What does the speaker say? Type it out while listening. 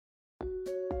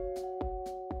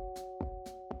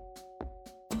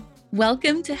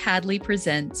Welcome to Hadley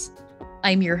Presents.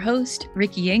 I'm your host,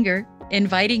 Ricky Enger,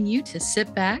 inviting you to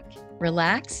sit back,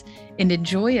 relax, and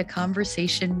enjoy a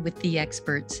conversation with the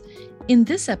experts. In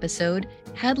this episode,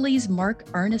 Hadley's Mark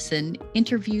Arneson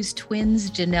interviews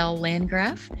twins Jenelle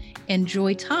Landgraf and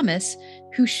Joy Thomas,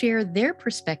 who share their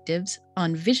perspectives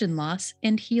on vision loss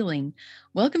and healing.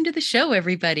 Welcome to the show,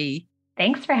 everybody.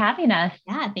 Thanks for having us.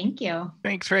 Yeah, thank you.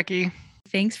 Thanks, Ricky.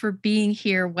 Thanks for being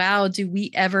here. Wow, do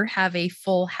we ever have a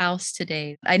full house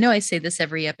today? I know I say this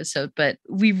every episode, but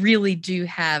we really do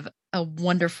have a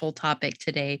wonderful topic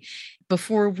today.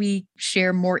 Before we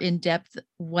share more in depth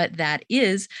what that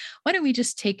is, why don't we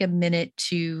just take a minute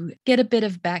to get a bit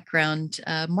of background?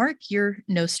 Mark, you're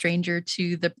no stranger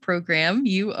to the program.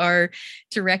 You are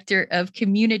Director of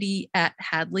Community at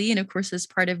Hadley. And of course, as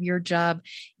part of your job,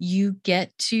 you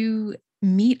get to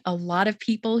meet a lot of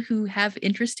people who have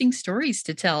interesting stories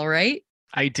to tell, right?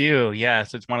 I do.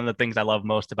 Yes. It's one of the things I love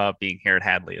most about being here at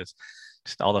Hadley is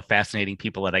just all the fascinating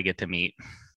people that I get to meet.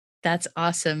 That's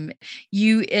awesome.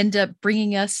 You end up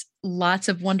bringing us lots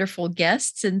of wonderful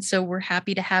guests. And so we're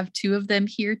happy to have two of them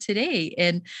here today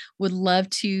and would love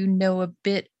to know a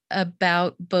bit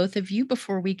about both of you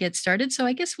before we get started. So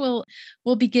I guess we'll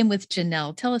begin with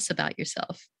Jenelle. Tell us about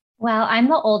yourself. Well, I'm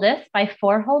the oldest by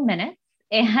 4 whole minutes.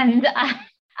 And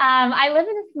I live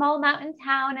in a small mountain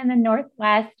town in the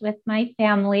Northwest with my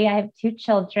family. I have 2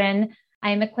 children.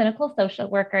 I am a clinical social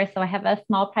worker, so I have a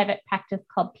small private practice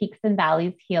called Peaks and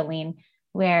Valleys Healing,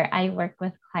 where I work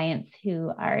with clients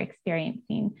who are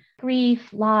experiencing grief,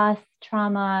 loss,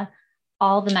 trauma,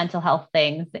 all the mental health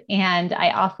things. And I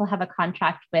also have a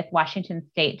contract with Washington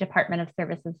State Department of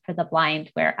Services for the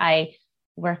Blind, where I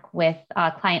work with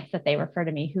clients that they refer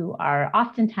to me who are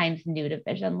oftentimes new to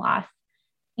vision loss.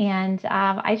 And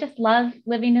I just love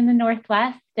living in the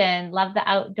Northwest and love the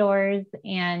outdoors.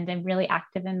 And I'm really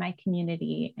active in my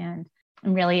community. And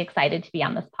I'm really excited to be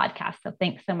on this podcast. So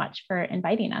thanks so much for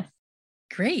inviting us.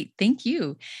 Great. Thank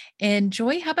you. And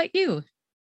Joy, how about you?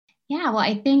 Yeah, well,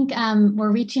 I think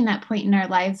we're reaching that point in our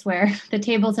lives where the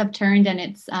tables have turned and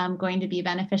it's going to be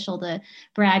beneficial to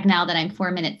brag now that I'm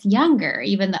 4 minutes younger,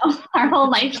 even though our whole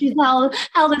life she's held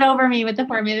it over me with the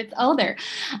 4 minutes older.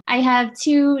 I have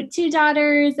two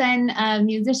daughters and a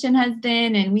musician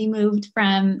husband, and we moved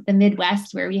from the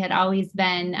Midwest where we had always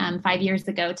been 5 years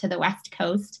ago to the West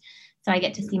Coast. So I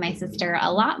get to see my sister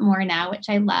a lot more now, which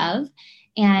I love.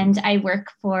 And I work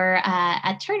for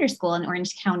a charter school in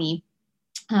Orange County.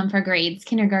 For grades,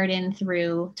 kindergarten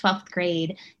through 12th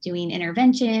grade, doing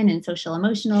intervention and social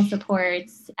emotional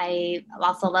supports. I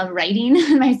also love writing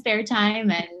in my spare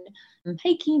time and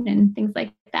hiking and things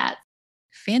like that.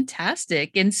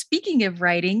 Fantastic. And speaking of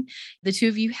writing, the two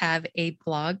of you have a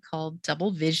blog called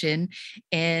Double Vision,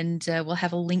 and we'll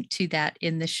have a link to that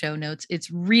in the show notes.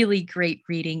 It's really great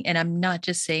reading. And I'm not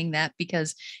just saying that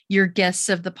because you're guests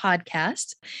of the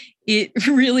podcast. It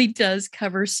really does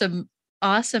cover some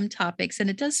awesome topics,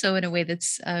 and it does so in a way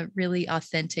that's really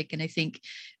authentic and I think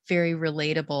very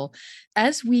relatable.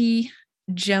 As we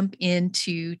jump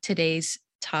into today's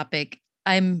topic,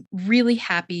 I'm really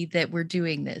happy that we're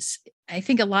doing this. I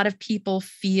think a lot of people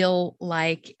feel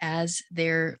like as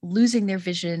they're losing their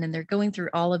vision and they're going through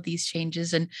all of these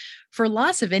changes, and for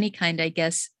loss of any kind, I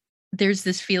guess there's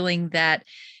this feeling that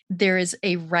there is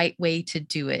a right way to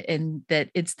do it and that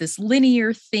it's this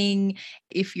linear thing.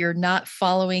 If you're not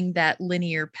following that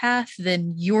linear path,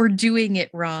 then you're doing it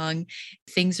wrong.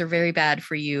 Things are very bad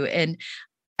for you. And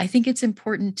I think it's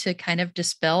important to kind of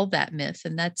dispel that myth.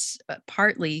 And that's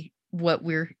partly what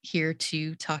we're here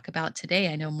to talk about today.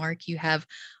 I know, Mark, you have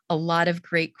a lot of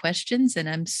great questions, and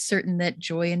I'm certain that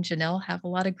Joy and Jenelle have a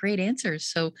lot of great answers.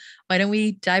 So why don't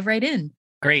we dive right in?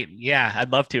 Great. Yeah,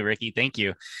 I'd love to, Ricky. Thank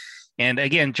you. And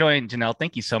again, Joy and Jenelle,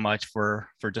 thank you so much for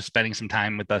just spending some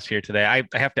time with us here today. I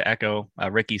have to echo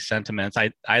Ricky's sentiments.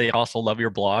 I also love your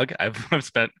blog. I've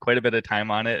spent quite a bit of time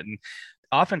on it. And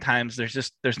oftentimes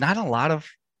there's not a lot of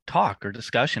talk or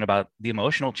discussion about the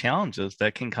emotional challenges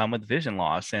that can come with vision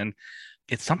loss. And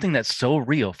it's something that's so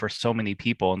real for so many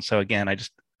people. And so again, I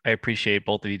appreciate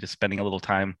both of you just spending a little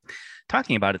time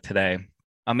talking about it today.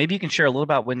 Maybe you can share a little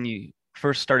about when you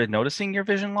first started noticing your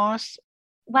vision loss.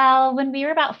 Well, when we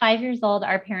were about 5 years old,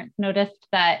 our parents noticed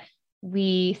that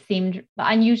we seemed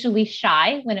unusually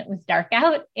shy when it was dark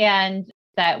out and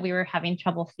that we were having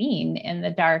trouble seeing in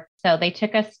the dark. So they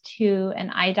took us to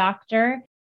an eye doctor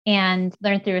and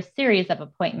learned through a series of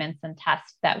appointments and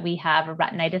tests that we have a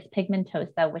retinitis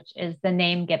pigmentosa, which is the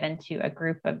name given to a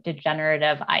group of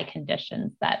degenerative eye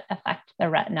conditions that affect the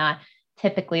retina.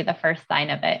 Typically, the first sign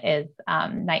of it is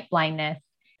night blindness,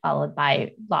 followed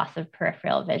by loss of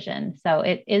peripheral vision. So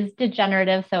it is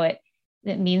degenerative. So it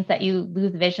it means that you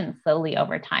lose vision slowly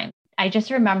over time. I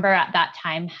just remember at that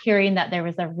time hearing that there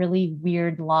was a really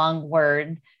weird long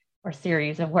word or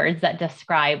series of words that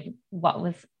describe what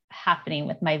was happening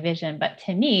with my vision. But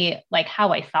to me, like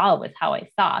how I saw was how I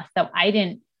saw. So I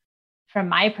didn't, from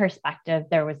my perspective,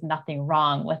 there was nothing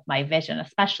wrong with my vision,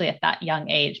 especially at that young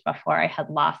age before I had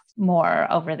lost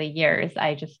more over the years.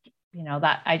 I just,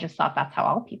 I just thought that's how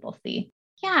all people see.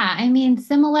 Yeah, I mean,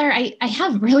 similar. I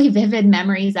have really vivid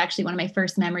memories. Actually, one of my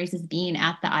first memories is being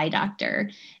at the eye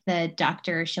doctor, the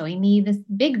doctor showing me this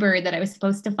big bird that I was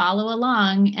supposed to follow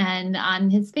along and on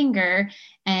his finger,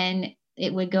 and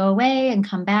it would go away and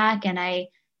come back. And I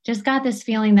just got this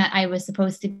feeling that I was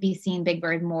supposed to be seeing Big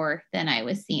Bird more than I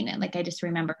was seeing it. Like I just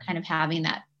remember kind of having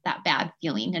that bad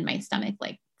feeling in my stomach,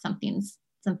 like something's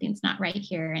not right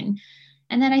here. And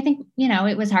then I think,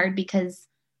 it was hard because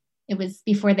it was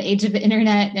before the age of the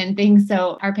internet and things.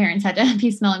 So our parents had to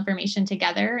piecemeal information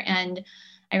together. And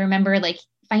I remember like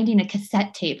finding a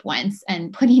cassette tape once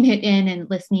and putting it in and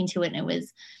listening to it. And it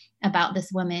was about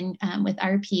this woman with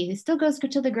RP who still goes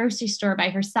to the grocery store by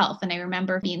herself. And I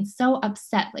remember being so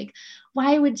upset, like,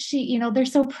 why would she, they're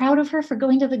so proud of her for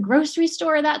going to the grocery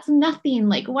store. That's nothing,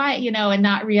 like, why, and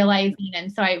not realizing.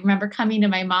 And so I remember coming to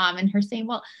my mom and her saying,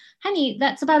 well, honey,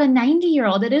 that's about a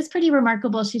 90-year-old. It is pretty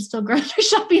remarkable. She's still grocery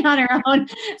shopping on her own.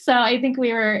 So I think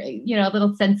we were, a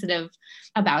little sensitive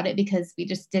about it because we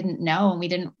just didn't know and we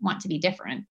didn't want to be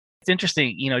different. It's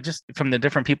interesting, just from the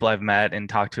different people I've met and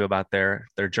talked to about their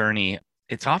journey,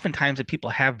 it's oftentimes that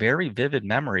people have very vivid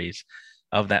memories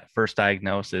of that first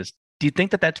diagnosis. Do you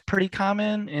think that that's pretty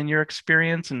common in your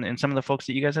experience and some of the folks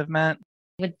that you guys have met?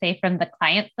 I would say from the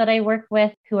clients that I work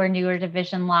with who are newer to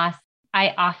vision loss,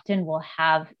 I often will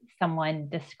have someone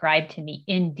describe to me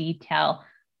in detail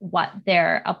what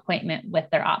their appointment with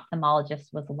their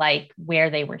ophthalmologist was like,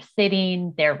 where they were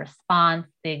sitting, their response,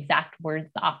 the exact words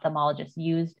the ophthalmologist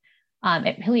used.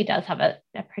 It really does have a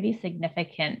pretty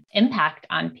significant impact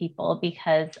on people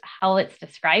because how it's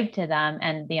described to them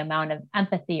and the amount of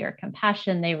empathy or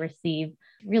compassion they receive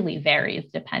really varies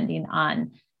depending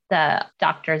on the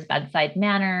doctor's bedside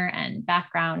manner and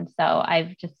background. So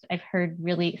I've heard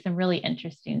some really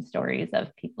interesting stories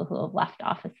of people who have left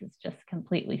offices just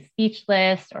completely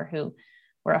speechless or who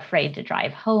were afraid to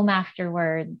drive home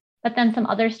afterwards. But then some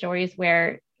other stories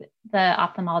where the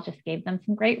ophthalmologist gave them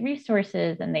some great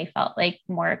resources and they felt like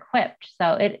more equipped.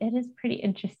 So it is pretty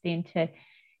interesting to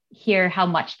hear how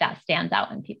much that stands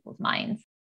out in people's minds.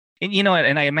 And,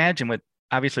 and I imagine with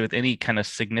any kind of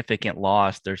significant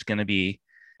loss, there's going to be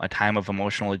a time of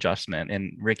emotional adjustment.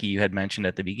 And Ricky, you had mentioned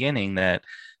at the beginning that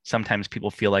sometimes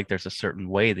people feel like there's a certain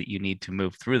way that you need to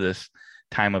move through this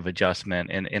time of adjustment.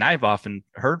 And I've often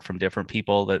heard from different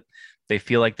people that they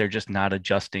feel like they're just not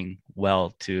adjusting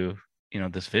well to,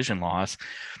 this vision loss.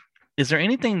 Is there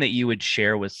anything that you would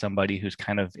share with somebody who's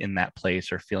kind of in that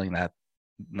place or feeling that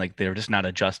like they're just not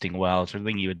adjusting well? Is there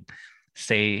anything you would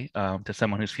say to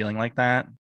someone who's feeling like that?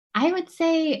 I would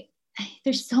say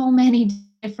there's so many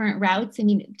different routes. I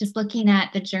mean, just looking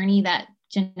at the journey that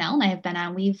Jenelle and I have been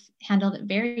on, we've handled it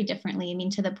very differently. I mean,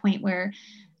 to the point where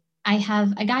I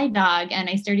have a guide dog and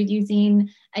I started using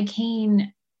a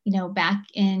cane, back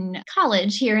in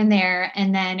college here and there,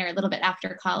 and then, or a little bit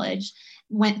after college,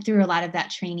 went through a lot of that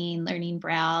training, learning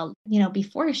Braille,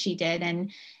 before she did.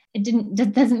 And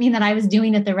that doesn't mean that I was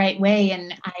doing it the right way.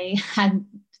 And I had,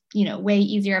 way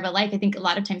easier of a life. I think a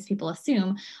lot of times people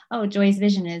assume, oh, Joy's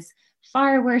vision is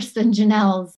far worse than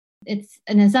Jenelle's. It's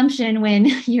an assumption when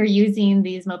you're using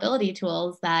these mobility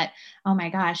tools that, oh my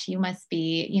gosh, you must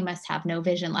have no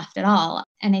vision left at all.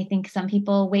 And I think some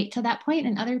people wait to that point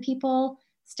and other people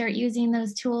start using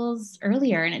those tools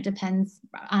earlier. And it depends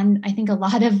on, I think, a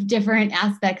lot of different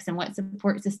aspects and what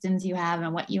support systems you have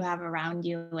and what you have around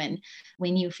you and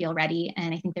when you feel ready.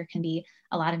 And I think there can be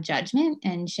a lot of judgment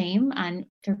and shame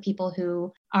for people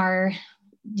who are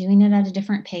doing it at a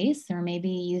different pace or maybe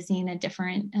using a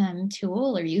different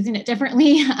tool or using it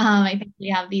differently. I think we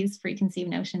have these preconceived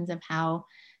notions of how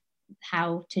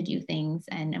to do things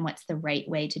and what's the right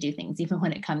way to do things, even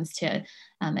when it comes to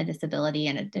a disability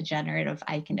and a degenerative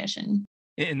eye condition.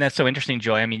 And that's so interesting,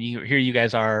 Joy. I mean, here you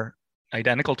guys are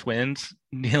identical twins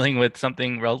dealing with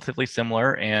something relatively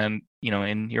similar and,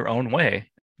 in your own way.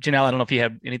 Jenelle, I don't know if you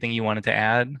have anything you wanted to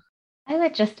add. I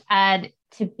would just add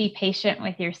to be patient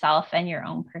with yourself and your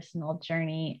own personal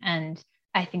journey. And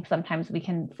I think sometimes we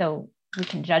can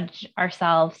judge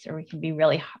ourselves or we can be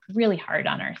really, really hard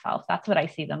on ourselves. That's what I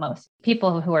see the most.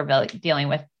 People who are really dealing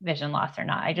with vision loss or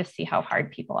not, I just see how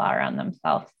hard people are on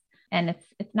themselves. And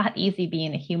it's not easy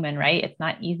being a human, right? It's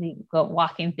not easy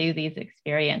walking through these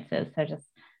experiences. So just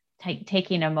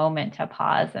taking a moment to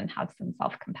pause and have some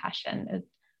self-compassion is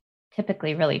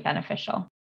typically really beneficial.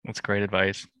 That's great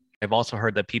advice. I've also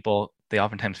heard that people, they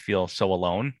oftentimes feel so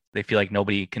alone. They feel like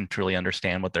nobody can truly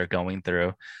understand what they're going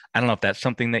through. I don't know if that's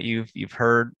something that you've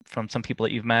heard from some people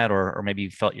that you've met, or maybe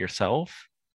you felt yourself.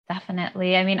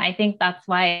 Definitely. I mean, I think that's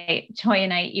why Joy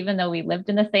and I, even though we lived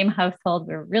in the same household,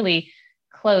 we're really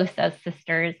close as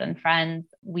sisters and friends.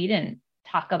 We didn't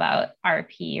talk about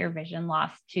RP or vision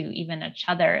loss to even each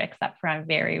other, except for on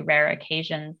very rare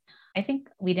occasions. I think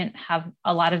we didn't have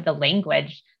a lot of the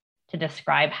language to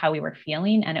describe how we were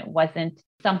feeling. And it wasn't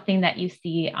something that you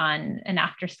see on an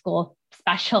after school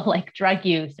special like drug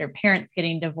use or parents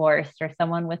getting divorced or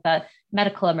someone with a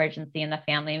medical emergency in the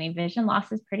family. I mean, vision loss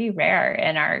is pretty rare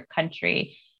in our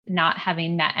country. Not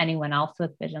having met anyone else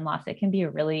with vision loss, it can be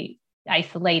a really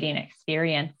isolating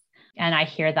experience. And I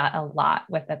hear that a lot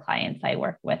with the clients I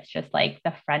work with, just like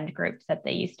the friend groups that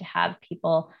they used to have,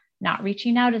 people not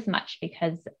reaching out as much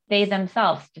because they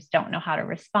themselves just don't know how to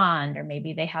respond, or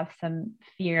maybe they have some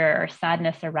fear or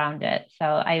sadness around it. So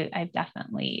I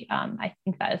definitely, I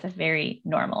think that is a very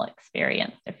normal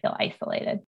experience to feel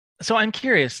isolated. So I'm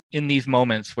curious, in these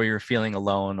moments where you're feeling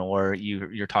alone, or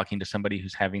you're talking to somebody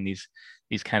who's having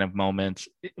these kind of moments,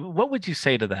 what would you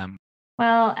say to them?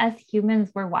 Well, as humans,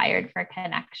 we're wired for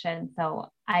connection. So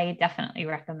I definitely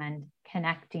recommend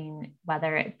connecting,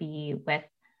 whether it be with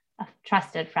a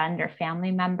trusted friend or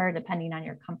family member, depending on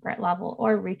your comfort level,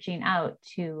 or reaching out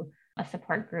to a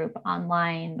support group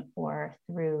online or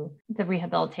through the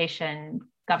rehabilitation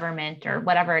government or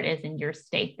whatever it is in your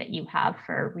state that you have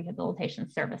for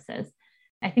rehabilitation services.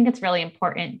 I think it's really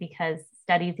important because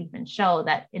studies even show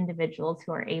that individuals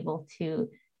who are able to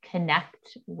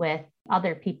connect with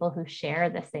other people who share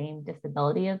the same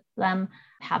disability as them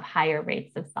have higher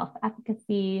rates of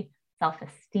self-efficacy,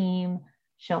 self-esteem,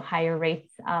 show higher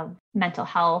rates of mental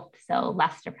health, so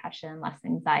less depression, less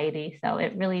anxiety. So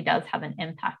it really does have an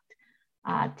impact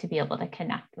to be able to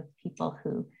connect with people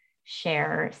who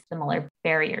share similar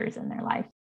barriers in their life.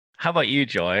 How about you,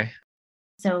 Joy?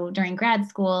 So during grad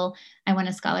school, I won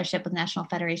a scholarship with National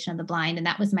Federation of the Blind, and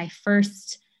that was my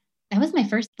first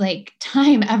like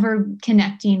time ever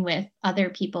connecting with other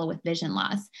people with vision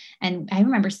loss. And I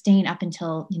remember staying up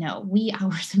until, wee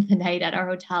hours of the night at our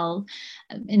hotel,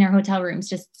 in our hotel rooms,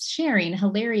 just sharing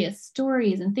hilarious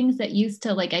stories and things that used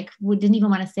to, like, didn't even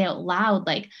want to say out loud,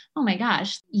 like, oh my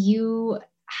gosh, you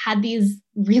had these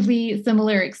really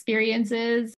similar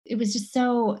experiences. It was just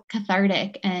so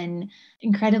cathartic and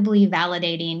incredibly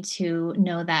validating to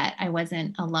know that I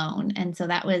wasn't alone. And so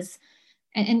that was,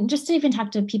 and just to even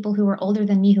talk to people who were older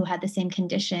than me who had the same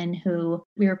condition, who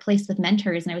we were placed with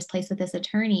mentors, and I was placed with this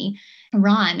attorney,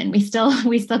 Ron, and we still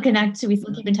connect, we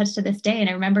still keep in touch to this day. And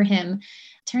I remember him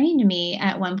turning to me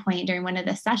at one point during one of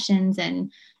the sessions,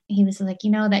 and he was like,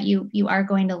 that you are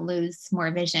going to lose more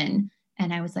vision.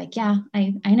 And I was like, yeah,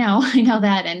 I know, I know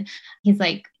that. And he's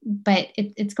like, but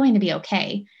it's going to be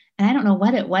okay. And I don't know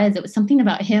what it was. It was something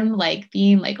about him, like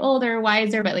being like older,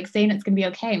 wiser, but like saying it's going to be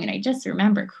okay. I mean, I just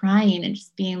remember crying and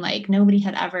just being like, nobody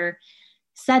had ever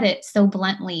said it so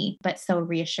bluntly, but so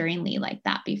reassuringly like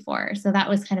that before. So that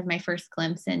was kind of my first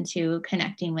glimpse into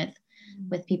connecting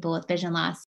with people with vision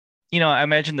loss. I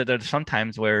imagine that there's some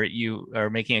times where you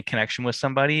are making a connection with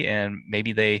somebody and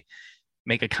maybe they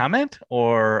make a comment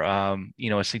or,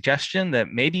 a suggestion that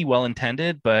may be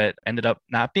well-intended, but ended up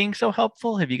not being so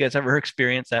helpful. Have you guys ever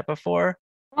experienced that before?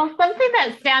 Well, something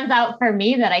that stands out for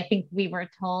me that I think we were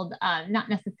told, not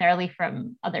necessarily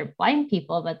from other blind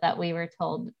people, but that we were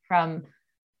told from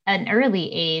an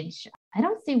early age, I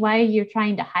don't see why you're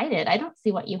trying to hide it. I don't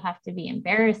see what you have to be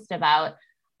embarrassed about.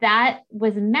 That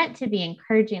was meant to be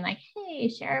encouraging, like, hey,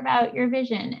 share about your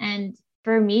vision. And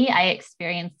for me, I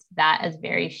experienced that as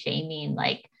very shaming,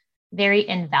 like very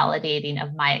invalidating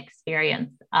of my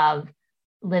experience of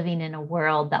living in a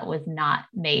world that was not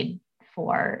made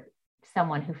for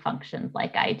someone who functions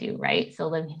like I do, right? So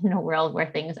living in a world where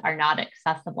things are not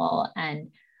accessible and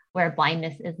where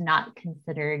blindness is not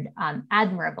considered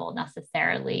admirable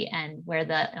necessarily, and where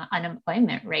the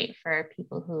unemployment rate for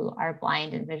people who are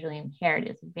blind and visually impaired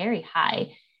is very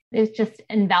high. It's just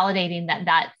invalidating that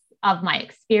that's of my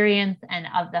experience and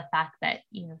of the fact that,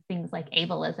 things like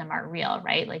ableism are real,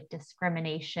 right? Like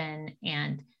discrimination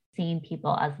and seeing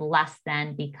people as less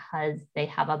than because they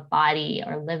have a body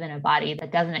or live in a body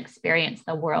that doesn't experience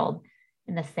the world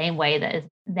in the same way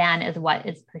that is what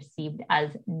is perceived as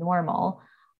normal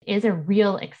is a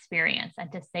real experience.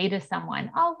 And to say to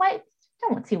someone, oh, what?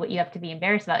 Don't see what you have to be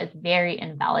embarrassed about, is very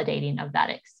invalidating of that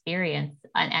experience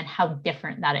and how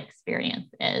different that experience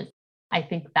is. I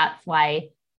think that's why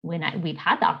when we've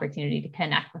had the opportunity to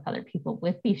connect with other people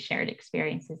with these shared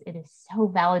experiences, it is so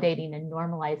validating and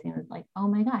normalizing. It's like, oh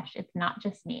my gosh, it's not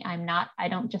just me. I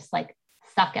don't just like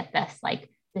suck at this. Like,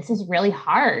 this is really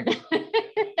hard.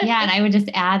 Yeah. And I would just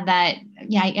add that,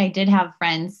 yeah, I did have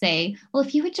friends say, well,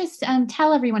 if you would just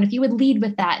tell everyone, if you would lead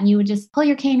with that and you would just pull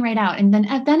your cane right out, and then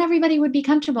everybody would be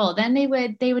comfortable. Then they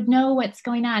would know what's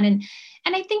going on. And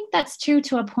I think that's true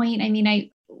to a point. I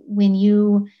mean, when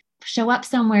you show up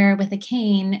somewhere with a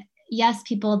cane, yes,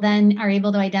 people then are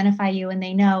able to identify you and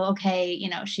they know, okay,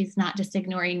 she's not just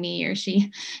ignoring me, or she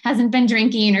hasn't been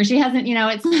drinking, or she hasn't,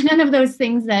 it's none of those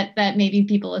things that maybe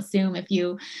people assume if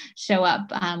you show up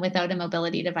without a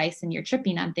mobility device and you're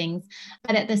tripping on things.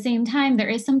 But at the same time, there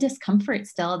is some discomfort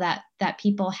still that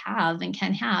people have and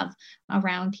can have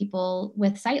around people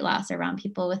with sight loss, around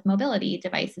people with mobility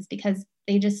devices, because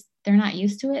they're not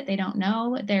used to it. They don't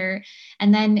know.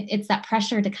 And then it's that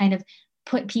pressure to kind of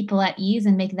put people at ease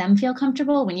and make them feel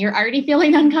comfortable when you're already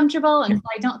feeling uncomfortable. And so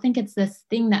I don't think it's this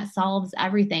thing that solves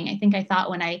everything. I think I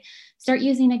thought when I start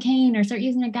using a cane or start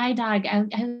using a guide dog, I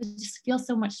just feel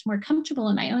so much more comfortable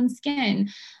in my own skin.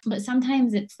 But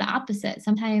sometimes it's the opposite.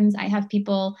 Sometimes I have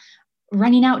people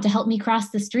running out to help me cross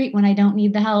the street when I don't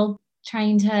need the help,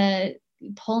 trying to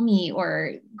pull me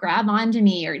or grab onto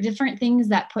me, or different things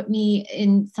that put me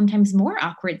in sometimes more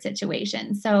awkward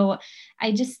situations. So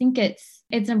I just think it's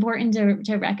important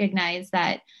to recognize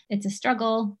that it's a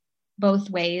struggle both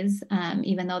ways,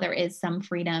 even though there is some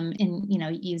freedom in,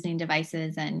 using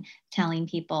devices and telling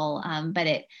people, but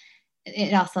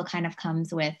it also kind of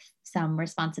comes with some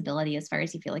responsibility as far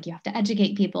as you feel like you have to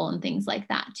educate people and things like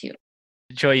that too.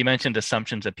 Joy, you mentioned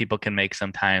assumptions that people can make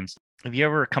sometimes. Have you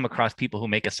ever come across people who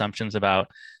make assumptions about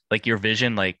like your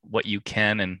vision, like what you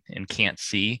can and can't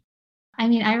see? I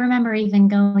mean, I remember even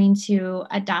going to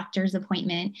a doctor's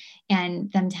appointment and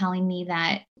them telling me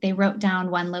that they wrote down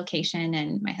one location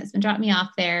and my husband dropped me off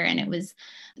there and it was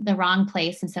the wrong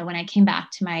place. And so when I came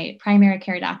back to my primary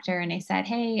care doctor and I said,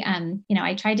 hey,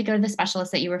 I tried to go to the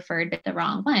specialist that you referred, but the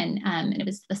wrong one. And it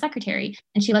was the secretary.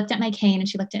 And she looked at my cane and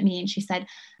she looked at me and she said,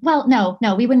 well, no,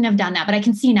 we wouldn't have done that. But I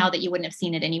can see now that you wouldn't have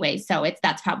seen it anyway. So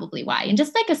that's probably why. And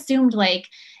just like assumed, like,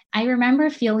 I remember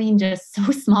feeling just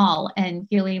so small and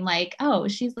feeling like, oh,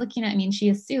 she's looking at me and she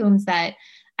assumes that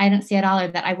I don't see it all, or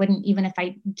that I wouldn't, even if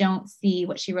I don't see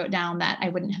what she wrote down, that I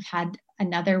wouldn't have had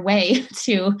another way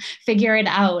to figure it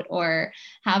out, or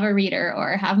have a reader,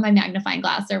 or have my magnifying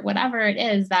glass, or whatever it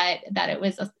is, that it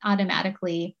was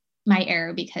automatically my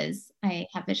error because I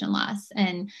have vision loss.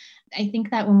 And I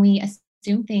think that when we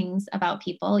assume things about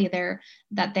people, either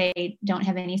that they don't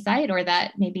have any sight, or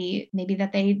that maybe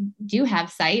that they do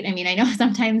have sight. I mean, I know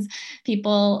sometimes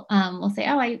people will say,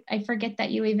 oh, I forget that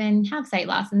you even have sight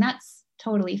loss. And that's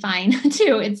totally fine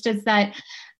too. It's just that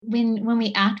when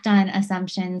we act on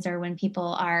assumptions, or when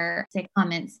people are say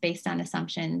comments based on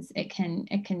assumptions, it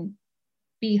can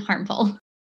be harmful.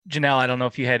 Jenelle, I don't know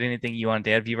if you had anything you wanted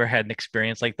to add. Have you ever had an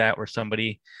experience like that where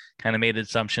somebody kind of made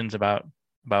assumptions about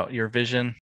your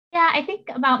vision? Yeah, I think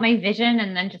about my vision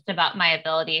and then just about my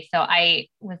ability. So I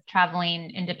was traveling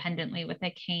independently with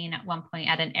a cane at one point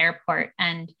at an airport.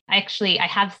 And I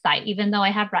have sight, even though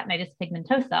I have retinitis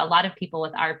pigmentosa. A lot of people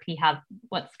with RP have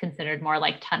what's considered more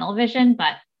like tunnel vision.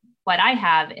 But what I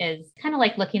have is kind of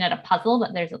like looking at a puzzle,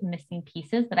 but there's missing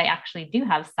pieces. But I actually do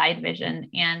have side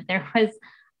vision. And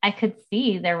I could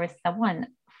see there was someone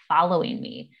following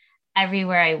me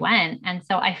everywhere I went. And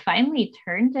so I finally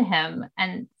turned to him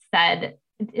and said,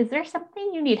 is there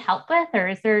something you need help with, or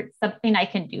is there something I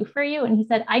can do for you? And he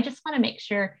said, I just want to make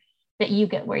sure that you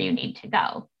get where you need to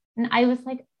go. And I was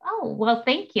like, oh, well,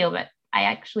 thank you, but I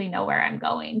actually know where I'm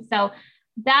going. So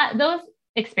those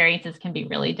experiences can be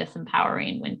really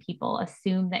disempowering when people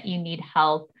assume that you need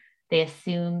help. They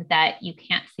assume that you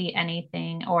can't see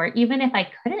anything, or even if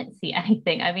I couldn't see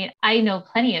anything. I mean, I know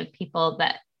plenty of people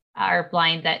that are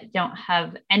blind that don't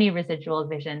have any residual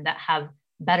vision, that have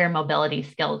better mobility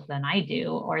skills than I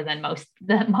do, or than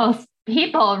most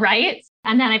people, right?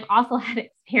 And then I've also had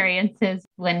experiences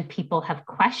when people have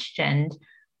questioned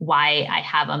why I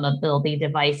have a mobility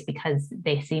device because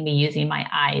they see me using my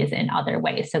eyes in other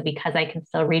ways. So because I can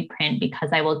still read print,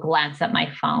 because I will glance at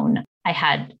my phone. I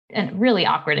had a really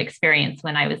awkward experience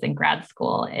when I was in grad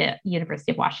school at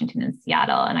University of Washington in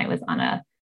Seattle, and I was on a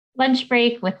lunch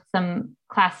break with some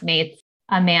classmates.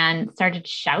 A man started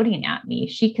shouting at me,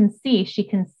 she can see,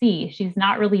 she's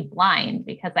not really blind,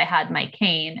 because I had my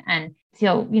cane. And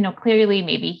so, clearly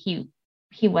maybe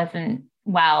he wasn't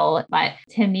well, but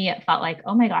to me, it felt like,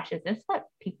 oh my gosh, is this what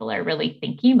people are really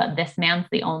thinking? But this man's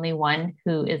the only one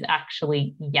who is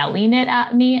actually yelling it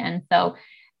at me. And so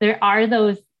there are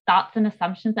those thoughts and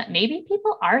assumptions that maybe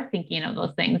people are thinking of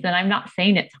those things. And I'm not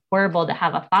saying it's horrible to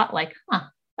have a thought like,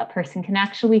 that person can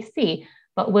actually see.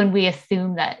 But when we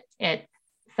assume that it's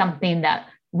something that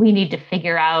we need to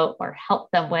figure out or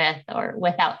help them with, or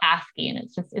without asking,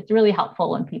 it's really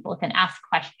helpful when people can ask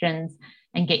questions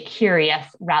and get curious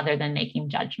rather than making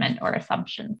judgment or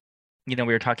assumptions. We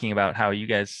were talking about how you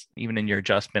guys, even in your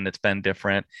adjustment, it's been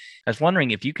different. I was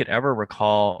wondering if you could ever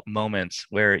recall moments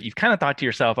where you've kind of thought to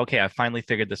yourself, okay, I finally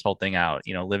figured this whole thing out,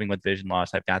 living with vision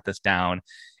loss, I've got this down.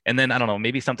 And then, I don't know,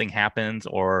 maybe something happens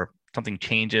or something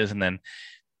changes, and then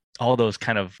all those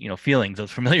kind of, feelings,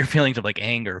 those familiar feelings of like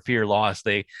anger, fear, loss,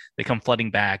 they come flooding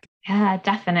back. Yeah,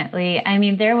 definitely. I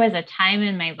mean, there was a time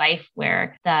in my life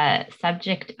where the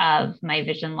subject of my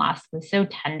vision loss was so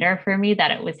tender for me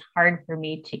that it was hard for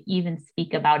me to even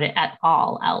speak about it at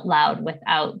all out loud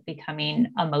without becoming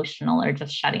emotional or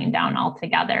just shutting down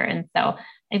altogether. And so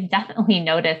I've definitely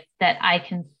noticed that I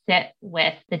can sit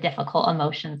with the difficult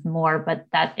emotions more, but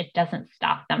that it doesn't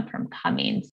stop them from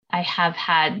coming. I have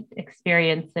had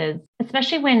experiences,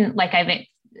 especially when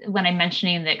I'm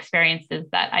mentioning the experiences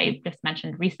that I just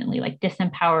mentioned recently, like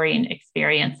disempowering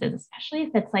experiences, especially if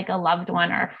it's like a loved one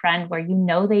or a friend where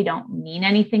they don't mean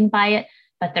anything by it,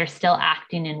 but they're still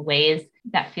acting in ways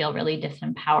that feel really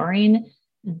disempowering.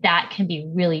 That can be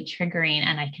really triggering.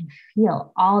 And I can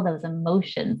feel all those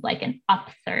emotions like an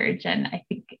upsurge. And I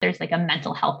think there's like a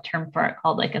mental health term for it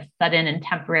called like a sudden and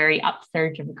temporary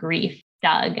upsurge of grief,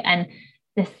 Doug. And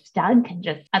this stug can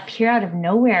just appear out of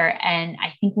nowhere. And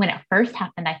I think when it first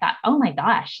happened, I thought, oh my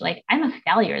gosh, like I'm a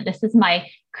failure. This is my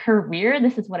career.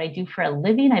 This is what I do for a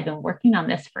living. I've been working on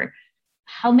this for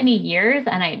how many years,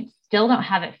 and I still don't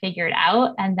have it figured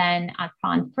out. And then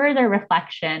upon further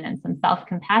reflection and some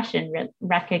self-compassion,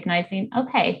 recognizing,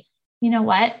 okay, you know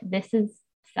what, this is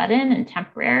sudden and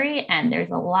temporary. And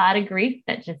there's a lot of grief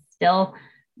that just still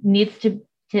needs to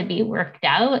be worked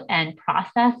out and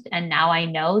processed. And now I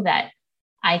know that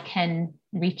I can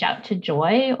reach out to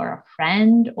Joy or a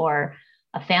friend or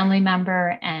a family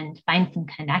member and find some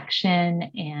connection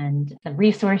and some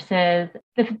resources.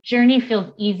 The journey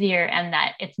feels easier and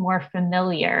that it's more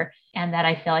familiar, and that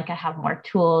I feel like I have more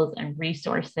tools and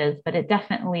resources, but I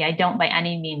don't by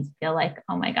any means feel like,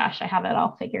 oh my gosh, I have it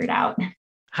all figured out.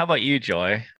 How about you,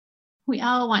 Joy? We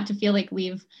all want to feel like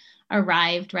we've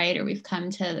arrived, right? Or we've come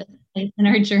to the place in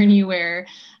our journey where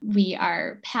we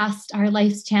are past our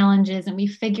life's challenges and we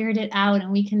figured it out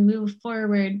and we can move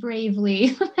forward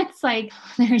bravely. It's like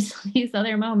there's these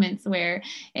other moments where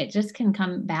it just can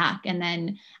come back. And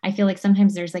then I feel like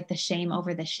sometimes there's like the shame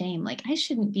over the shame. Like I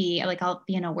shouldn't be, like I'll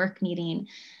be in a work meeting,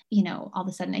 all of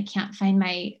a sudden I can't find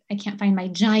my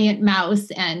giant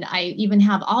mouse, and I even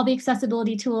have all the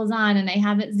accessibility tools on, and I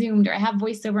have it zoomed or I have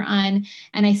voiceover on,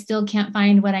 and I still can't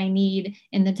find what I need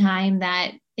in the time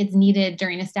that it's needed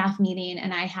during a staff meeting.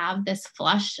 And I have this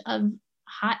flush of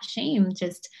hot shame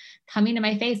just coming to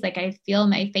my face. Like I feel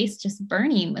my face just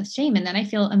burning with shame. And then I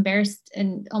feel embarrassed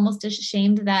and almost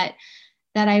ashamed that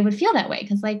I would feel that way.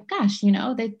 Cause like, gosh,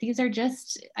 that these are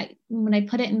just, when I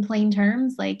put it in plain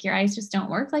terms, like your eyes just don't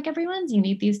work like everyone's. You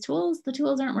need these tools. The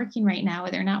tools aren't working right now,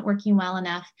 or they're not working well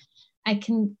enough. I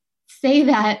can say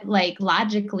that like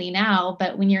logically now,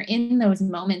 but when you're in those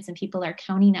moments and people are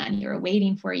counting on you or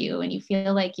waiting for you, and you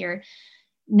feel like you're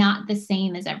not the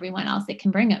same as everyone else, it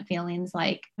can bring up feelings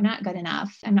like I'm not good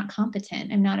enough. I'm not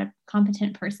competent. I'm not a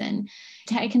competent person.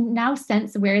 I can now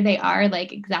sense where they are,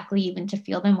 like exactly even to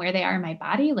feel them where they are in my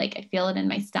body. Like I feel it in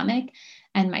my stomach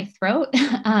and my throat.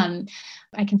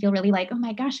 I can feel really like, oh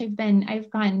my gosh, I've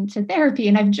gone to therapy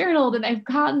and I've journaled and I've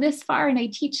gotten this far, and I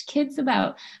teach kids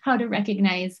about how to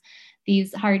recognize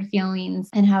these hard feelings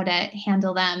and how to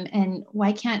handle them. And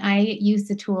why can't I use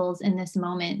the tools in this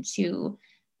moment to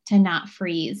not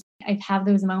freeze? I have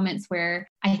those moments where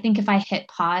I think if I hit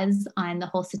pause on the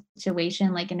whole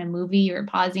situation, like in a movie, you're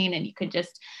pausing and you could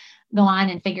just go on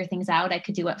and figure things out, I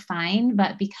could do it fine.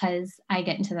 But because I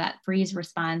get into that freeze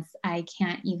response, I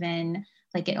can't even,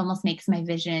 like it almost makes my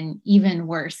vision even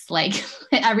worse. Like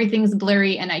everything's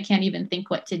blurry and I can't even think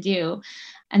what to do.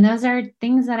 And those are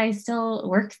things that I still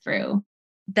work through.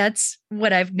 That's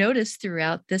what I've noticed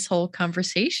throughout this whole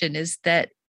conversation, is that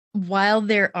while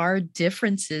there are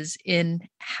differences in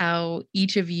how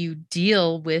each of you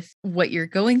deal with what you're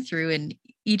going through, and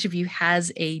each of you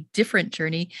has a different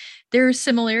journey, there are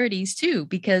similarities too,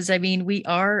 because I mean, we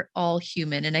are all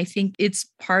human. And I think it's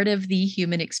part of the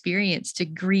human experience to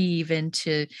grieve and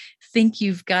to think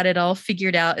you've got it all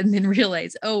figured out and then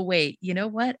realize, oh, wait, you know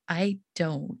what? I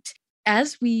don't.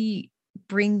 As we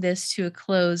bring this to a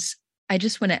close, I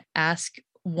just want to ask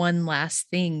one last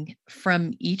thing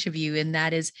from each of you, and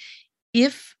that is,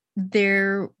 if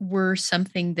there were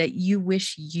something that you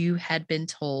wish you had been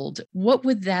told, what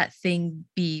would that thing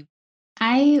be?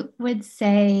 I would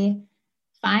say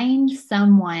find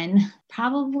someone,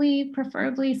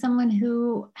 preferably someone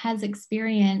who has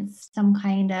experienced some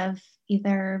kind of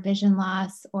either vision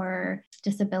loss or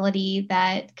disability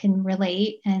that can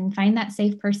relate, and find that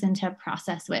safe person to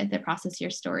process your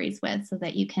stories with, so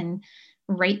that you can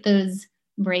write those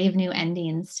brave new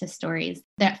endings to stories.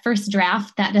 That first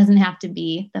draft, that doesn't have to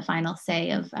be the final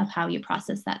say of how you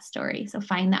process that story. So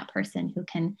find that person who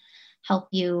can help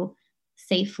you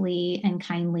safely and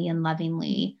kindly and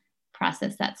lovingly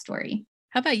process that story.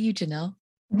 How about you, Jenelle?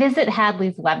 Visit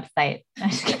Hadley's website.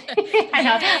 I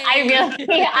know.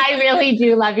 I really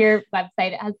do love your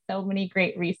website. It has so many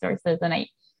great resources. And I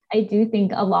do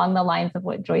think along the lines of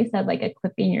what Joy said, like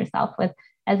equipping yourself with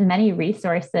as many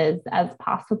resources as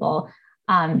possible.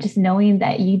 Just knowing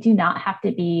that you do not have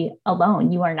to be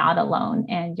alone. You are not alone,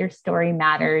 and your story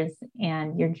matters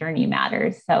and your journey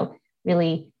matters. So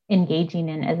really engaging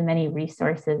in as many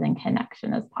resources and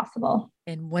connection as possible.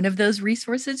 And one of those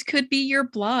resources could be your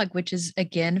blog, which is,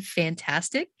 again,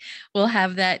 fantastic. We'll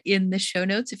have that in the show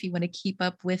notes if you want to keep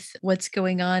up with what's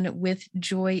going on with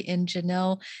Joy and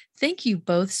Jenelle. Thank you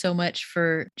both so much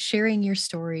for sharing your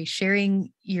story,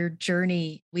 sharing your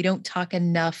journey. We don't talk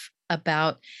enough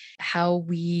about how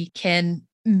we can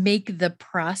make the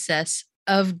process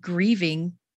of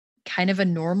grieving kind of a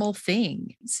normal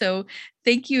thing. So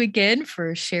thank you again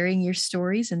for sharing your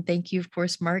stories. And thank you, of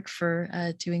course, Mark, for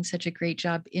doing such a great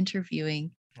job interviewing.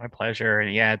 My pleasure.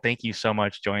 Yeah. Thank you so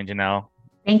much, Joy and Jenelle.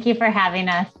 Thank you for having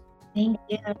us. Thank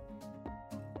you.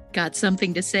 Got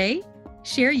something to say?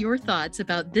 Share your thoughts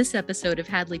about this episode of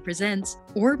Hadley Presents,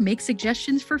 or make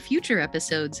suggestions for future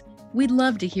episodes. We'd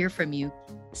love to hear from you.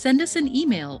 Send us an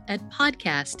email at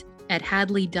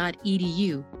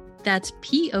podcast@hadley.edu. That's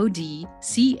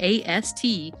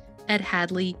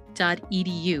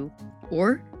podcast@hadley.edu.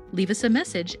 Or leave us a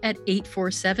message at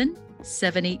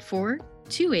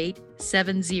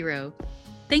 847-784-2870.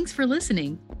 Thanks for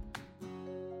listening.